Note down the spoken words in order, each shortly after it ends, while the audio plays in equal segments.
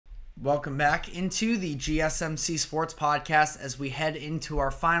Welcome back into the GSMC Sports Podcast as we head into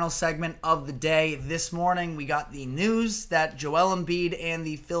our final segment of the day. This morning, we got the news that Joel Embiid and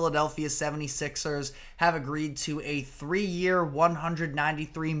the Philadelphia 76ers have agreed to a 3-year,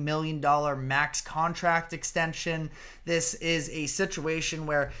 $193 million max contract extension. This is a situation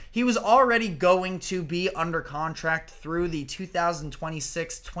where he was already going to be under contract through the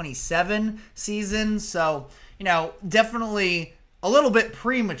 2026-27 season. So, definitely a little bit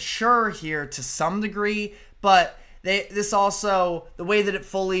premature here to some degree, but this also, the way that it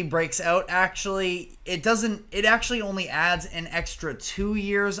fully breaks out, actually, it actually only adds an extra 2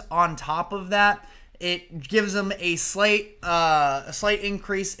 years on top of that. It gives them a slight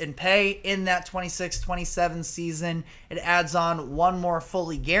increase in pay in that 26-27 season. It adds on one more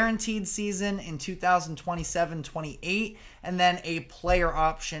fully guaranteed season in 2027-28, and then a player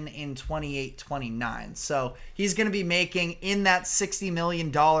option in 28-29. So he's going to be making in that $60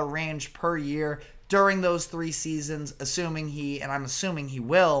 million range per year during those 3 seasons, assuming I'm assuming he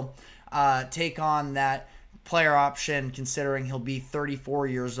will take on that player option, considering he'll be 34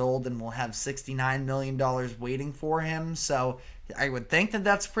 years old and will have $69 million waiting for him. So I would think that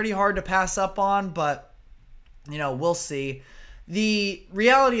that's pretty hard to pass up on, but we'll see. The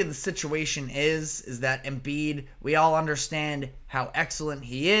reality of the situation is that Embiid, we all understand how excellent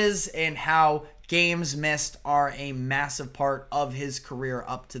he is and how games missed are a massive part of his career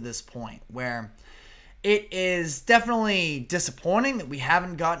up to this point, where it is definitely disappointing that we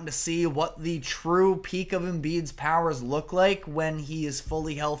haven't gotten to see what the true peak of Embiid's powers look like when he is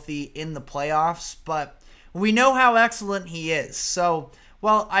fully healthy in the playoffs, but we know how excellent he is. So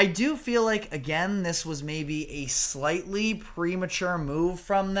while I do feel like, again, this was maybe a slightly premature move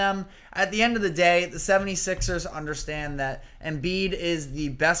from them, at the end of the day, the 76ers understand that Embiid is the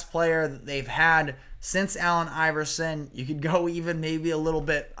best player that they've had since Allen Iverson. You could go even maybe a little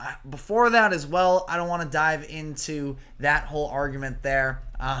bit before that as well. I don't want to dive into that whole argument there.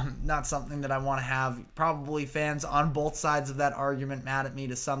 Not something that I want to have. Probably fans on both sides of that argument mad at me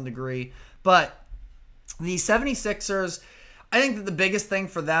to some degree. But the 76ers, I think that the biggest thing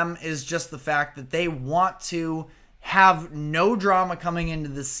for them is just the fact that they want to have no drama coming into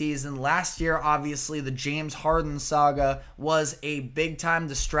the season. Last year, obviously, the James Harden saga was a big-time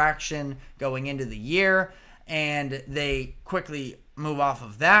distraction going into the year, and they quickly move off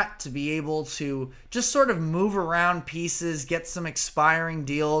of that to be able to just sort of move around pieces, get some expiring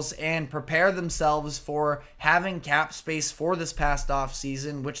deals, and prepare themselves for having cap space for this past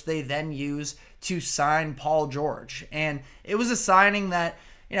offseason, which they then use to sign Paul George. And it was a signing that,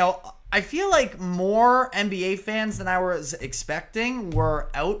 I feel like more NBA fans than I was expecting were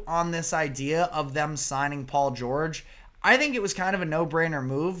out on this idea of them signing Paul George. I think it was kind of a no-brainer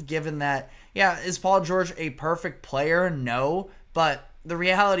move, given that, is Paul George a perfect player? No. But the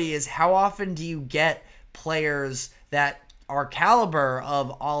reality is, how often do you get players that are caliber of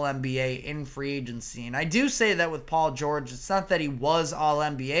All-NBA in free agency? And I do say that with Paul George. It's not that he was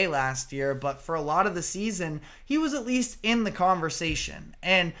All-NBA last year, but for a lot of the season, he was at least in the conversation.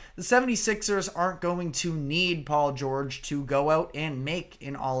 And the 76ers aren't going to need Paul George to go out and make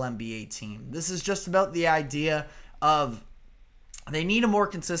an All-NBA team. This is just about the idea of they need a more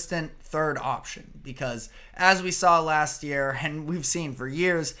consistent third option, because as we saw last year and we've seen for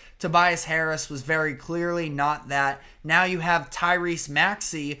years, Tobias Harris was very clearly not that. Now you have Tyrese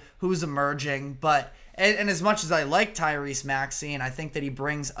Maxey who's emerging, but and as much as I like Tyrese Maxey and I think that he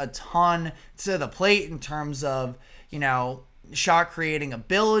brings a ton to the plate in terms of, shot creating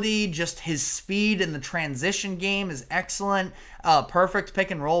ability, just his speed in the transition game is excellent. Perfect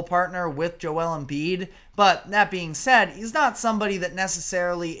pick and roll partner with Joel Embiid. But that being said, he's not somebody that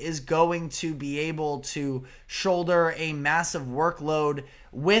necessarily is going to be able to shoulder a massive workload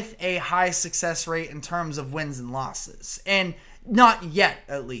with a high success rate in terms of wins and losses. And not yet,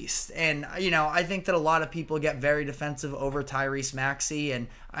 at least. And, I think that a lot of people get very defensive over Tyrese Maxey. And,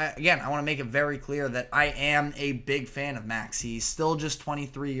 I want to make it very clear that I am a big fan of Maxey. He's still just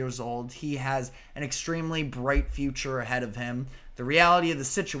 23 years old. He has an extremely bright future ahead of him. The reality of the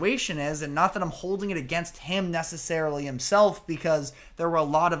situation is, and not that I'm holding it against him necessarily himself, because there were a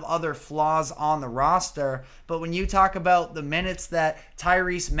lot of other flaws on the roster, but when you talk about the minutes that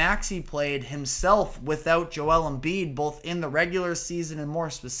Tyrese Maxey played himself without Joel Embiid, both in the regular season and more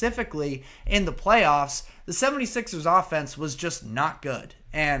specifically in the playoffs, the 76ers offense was just not good.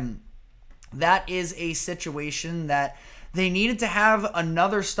 And that is a situation that they needed to have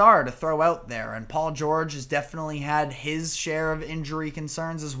another star to throw out there, and Paul George has definitely had his share of injury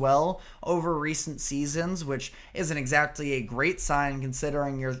concerns as well over recent seasons, which isn't exactly a great sign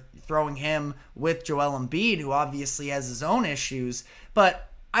considering you're throwing him with Joel Embiid, who obviously has his own issues. But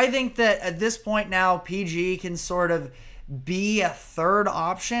I think that at this point now, PG can sort of be a third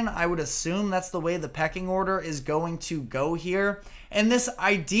option. I would assume that's the way the pecking order is going to go here. And this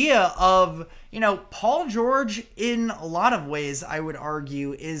idea of, Paul George, in a lot of ways, I would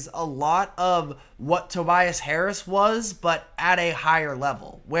argue, is a lot of what Tobias Harris was, but at a higher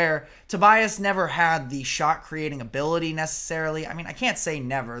level, where Tobias never had the shot creating ability necessarily. I mean, I can't say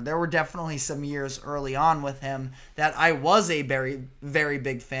never. There were definitely some years early on with him that I was a very, very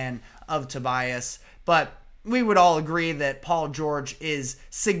big fan of Tobias, but we would all agree that Paul George is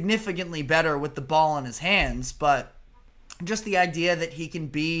significantly better with the ball in his hands, but just the idea that he can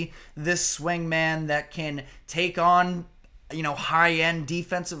be this swing man that can take on, high-end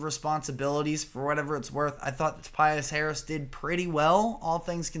defensive responsibilities for whatever it's worth. I thought that Tobias Harris did pretty well, all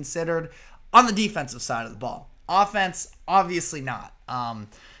things considered, on the defensive side of the ball. Offense, obviously not.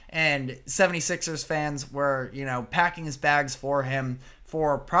 And 76ers fans were, packing his bags for him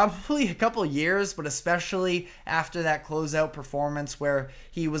for probably a couple years, but especially after that closeout performance where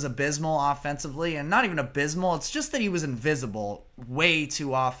he was abysmal offensively, and not even abysmal, it's just that he was invisible way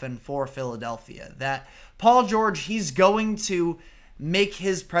too often for Philadelphia. That Paul George, he's going to make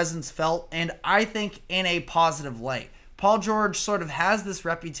his presence felt, and I think in a positive light. Paul George sort of has this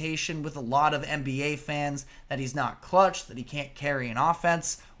reputation with a lot of NBA fans that he's not clutch, that he can't carry an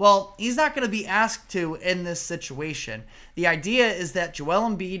offense. Well, he's not going to be asked to in this situation. The idea is that Joel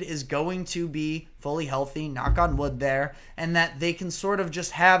Embiid is going to be fully healthy, knock on wood there, and that they can sort of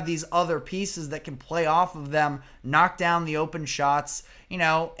just have these other pieces that can play off of them, knock down the open shots,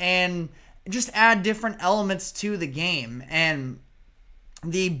 and just add different elements to the game. And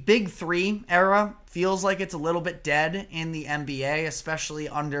the Big Three era feels like it's a little bit dead in the NBA, especially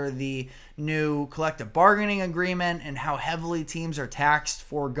under the new collective bargaining agreement and how heavily teams are taxed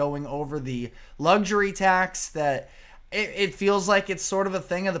for going over the luxury tax, that it feels like it's sort of a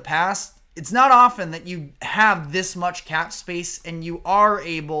thing of the past. It's not often that you have this much cap space and you are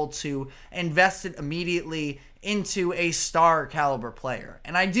able to invest it immediately into a star caliber player.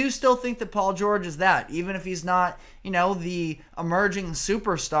 And I do still think that Paul George is that, even if he's not, the emerging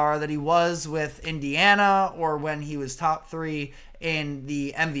superstar that he was with Indiana, or when he was top 3 in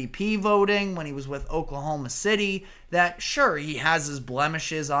the MVP voting, when he was with Oklahoma City, that sure, he has his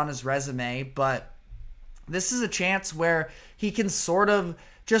blemishes on his resume, but this is a chance where he can sort of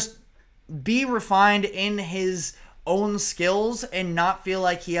just be refined in his own skills and not feel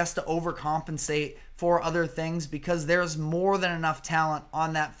like he has to overcompensate for other things, because there's more than enough talent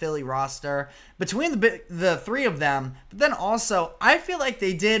on that Philly roster between the three of them. But then also, I feel like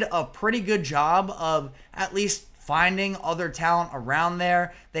they did a pretty good job of at least finding other talent around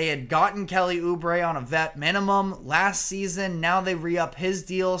there. They had gotten Kelly Oubre on a vet minimum last season. Now they re-up his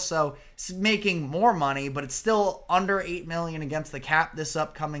deal, so it's making more money, but it's still under $8 million against the cap this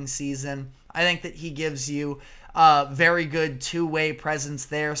upcoming season. I think that he gives you very good two-way presence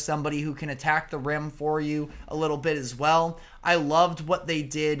there, somebody who can attack the rim for you a little bit as well. I loved what they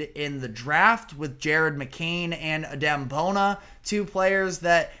did in the draft with Jared McCain and Adem Bona, two players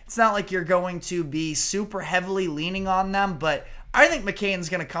that it's not like you're going to be super heavily leaning on them, but I think McCain's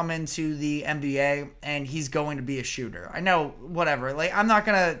going to come into the NBA and he's going to be a shooter. I know, whatever. I'm not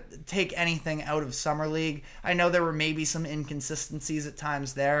going to take anything out of Summer League. I know there were maybe some inconsistencies at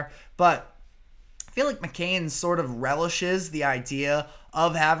times there, but I feel like McCain sort of relishes the idea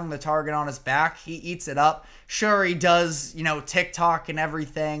of having the target on his back. He eats it up. Sure, he does, TikTok and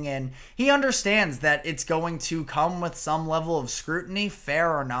everything, and he understands that it's going to come with some level of scrutiny,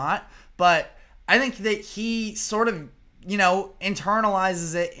 fair or not, but I think that he sort of,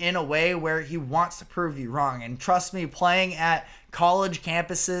 internalizes it in a way where he wants to prove you wrong. And trust me, playing at college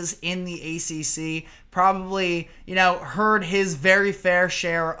campuses in the ACC probably, heard his very fair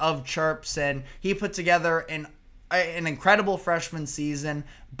share of chirps, and he put together an incredible freshman season.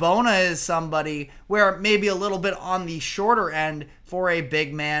 Bona is somebody where maybe a little bit on the shorter end for a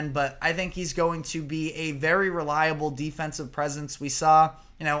big man, but I think he's going to be a very reliable defensive presence. We saw,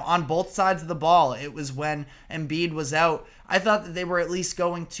 on both sides of the ball, it was when Embiid was out, I thought that they were at least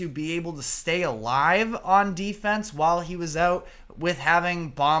going to be able to stay alive on defense while he was out with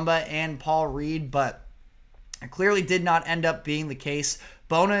having Bamba and Paul Reed, but it clearly did not end up being the case.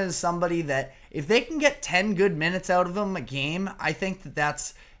 Bona is somebody that if they can get 10 good minutes out of him a game, I think that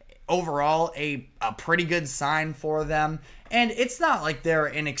that's overall a pretty good sign for them. And it's not like they're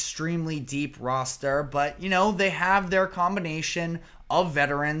an extremely deep roster, but, they have their combination of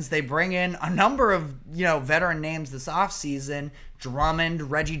veterans. They bring in a number of, veteran names this offseason.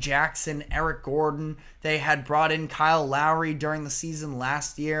 Drummond, Reggie Jackson, Eric Gordon. They had brought in Kyle Lowry during the season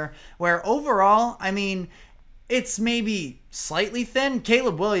last year, where overall, it's maybe slightly thin.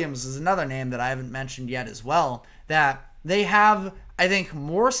 Caleb Williams is another name that I haven't mentioned yet as well, that they have, I think,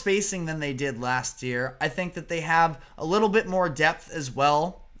 more spacing than they did last year. I think that they have a little bit more depth as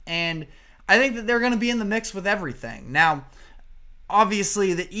well, and I think that they're going to be in the mix with everything. Now,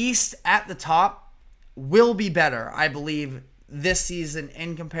 obviously, the East at the top will be better, I believe, this season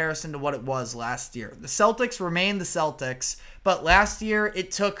in comparison to what it was last year. The Celtics remain the Celtics, but last year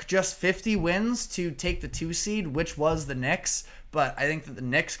it took just 50 wins to take the 2 seed, which was the Knicks, but I think that the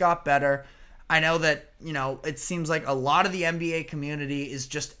Knicks got better. I know that, it seems like a lot of the NBA community is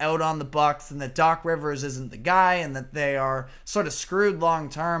just out on the Bucks and that Doc Rivers isn't the guy and that they are sort of screwed long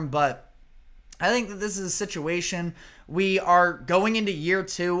term, but I think that this is a situation. We are going into year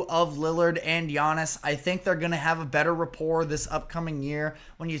 2 of Lillard and Giannis. I think they're going to have a better rapport this upcoming year.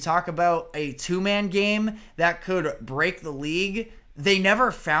 When you talk about a 2-man game that could break the league, they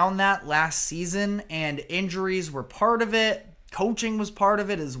never found that last season, and injuries were part of it. Coaching was part of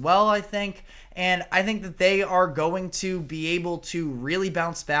it as well, I think. And I think that they are going to be able to really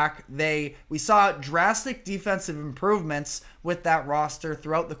bounce back. We saw drastic defensive improvements with that roster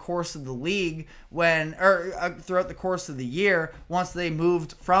throughout the course of the league throughout the course of the year once they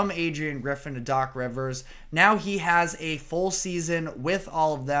moved from Adrian Griffin to Doc Rivers. Now he has a full season with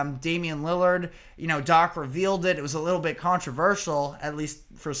all of them. Damian Lillard, Doc revealed it. It was a little bit controversial, at least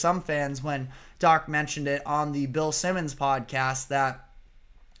for some fans, when Doc mentioned it on the Bill Simmons podcast, that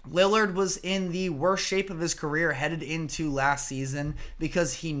Lillard was in the worst shape of his career headed into last season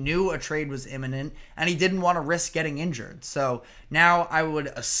because he knew a trade was imminent and he didn't want to risk getting injured. So now I would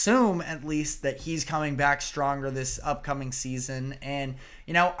assume at least that he's coming back stronger this upcoming season. And,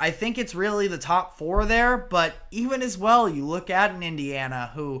 I think it's really the top 4 there, but even as well, you look at an Indiana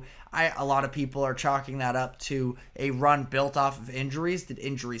who a lot of people are chalking that up to a run built off of injuries. Did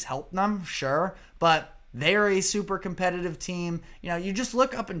injuries help them? Sure. But they're a super competitive team. You just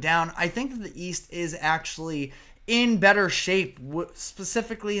look up and down. I think that the East is actually in better shape,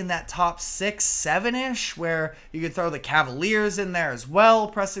 specifically in that top 6, 7-ish, where you could throw the Cavaliers in there as well,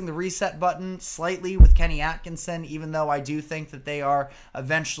 pressing the reset button slightly with Kenny Atkinson, even though I do think that they are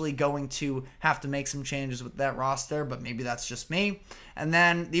eventually going to have to make some changes with that roster, but maybe that's just me. And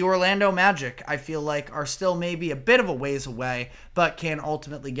then the Orlando Magic, I feel like, are still maybe a bit of a ways away, but can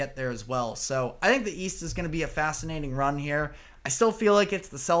ultimately get there as well. So I think the East is going to be a fascinating run here. I still feel like it's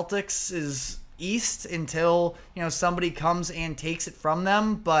the Celtics' East until, somebody comes and takes it from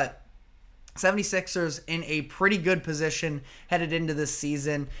them, but 76ers in a pretty good position headed into this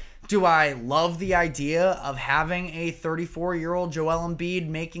season. Do I love the idea of having a 34-year-old Joel Embiid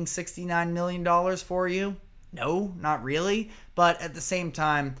making $69 million for you? No, not really. But at the same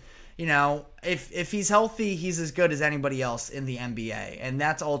time, if he's healthy, he's as good as anybody else in the NBA. And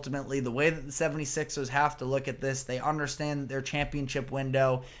that's ultimately the way that the 76ers have to look at this. They understand that their championship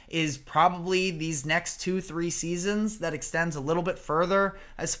window is probably these next 2-3 seasons. That extends a little bit further,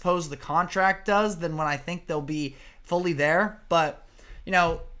 I suppose the contract does, than when I think they'll be fully there. But,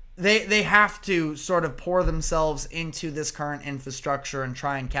 they have to sort of pour themselves into this current infrastructure and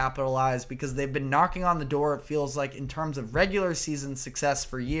try and capitalize, because they've been knocking on the door, it feels like, in terms of regular season success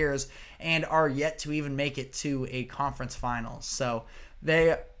for years, and are yet to even make it to a conference finals. So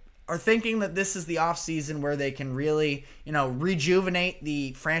they are thinking that this is the offseason where they can really, rejuvenate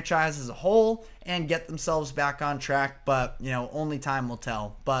the franchise as a whole and get themselves back on track. But, only time will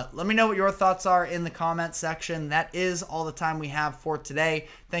tell. But let me know what your thoughts are in the comment section. That is all the time we have for today.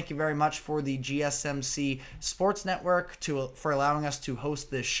 Thank you very much for the GSMC Sports Network for allowing us to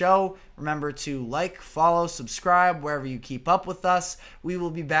host this show. Remember to like, follow, subscribe wherever you keep up with us. We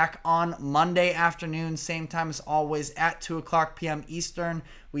will be back on Monday afternoon, same time as always, at 2 o'clock p.m. Eastern.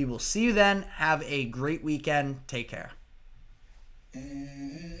 We will see you then. Have a great weekend. Take care.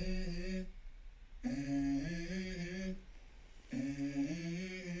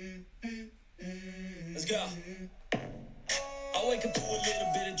 Let's go. I wake up to a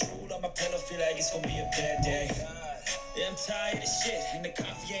little bit of drool on my pillow, feel like it's gonna be a bad day. Yeah, I'm tired of shit, and the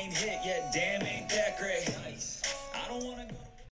coffee ain't hit yet. Damn, ain't that great. I don't wanna go.